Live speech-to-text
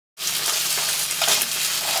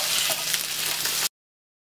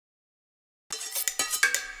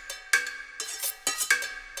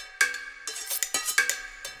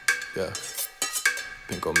Yeah,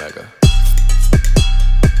 Pink Omega.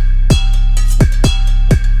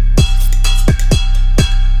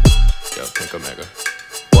 Yo, Pink Omega.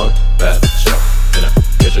 One bad chef in a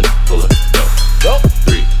kitchen full of dough.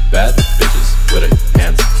 3 bad bitches with their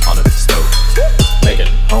hands on a stove. Making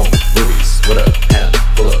home movies with a hand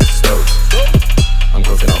full of stoves. I'm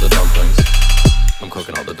cooking all the dumplings. I'm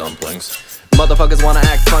cooking all the dumplings. Motherfuckers wanna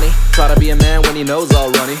act funny, try to be a man when your nose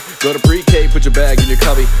all runny. Go to pre-K, put your bag in your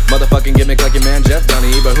cubby. Motherfucking gimmick like your man Jeff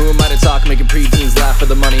Dunny. But who am I to talk, making preteens laugh for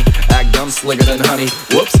the money? Act dumb, slicker than honey.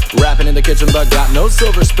 Whoops, rapping in the kitchen but got no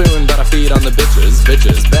silver spoon. But I feed on the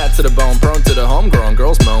bitches, bad to the bone, prone to the homegrown.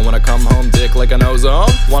 Girls moan when I come home, dick like an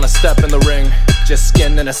ozone. Wanna step in the ring, just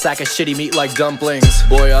skin in a sack of shitty meat like dumplings.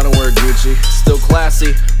 Boy, I don't wear Gucci, still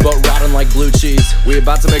classy, but rotten like blue cheese. We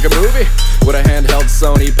about to make a movie, with a handheld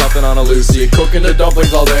Sony puffing on a Lucy. Cooking the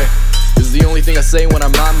dumplings all day is the only thing I say when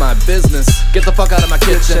I'm on my business. Get the fuck out of my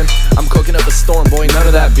kitchen, I'm cooking up a storm, boy, none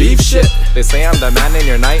of that beef shit. They say I'm the man in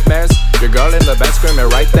your nightmares, your girl in the bed screaming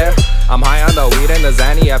right there. I'm high on the weed and the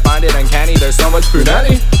Zanny, I find it uncanny, there's so much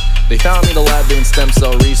punani. They found me in the lab doing stem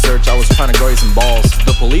cell research, I was trying to grow you some balls.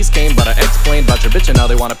 The police came but I explained about your bitch and now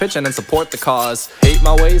they wanna pitch in and support the cause. Hate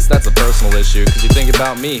my ways? That's a personal issue, cause you think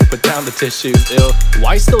about me, put down the tissues, ew.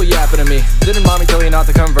 Why you still yapping at me? Didn't mommy tell you not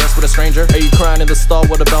to converse with a stranger? Are you crying in the stall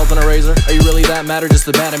with a belt and a razor? Are you really that mad or just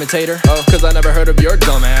a bad imitator? Oh, cause I never heard of your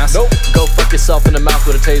dumb ass. Nope. Go fuck yourself in the mouth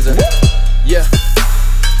with a taser. Yeah,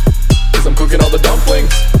 cause I'm cooking all the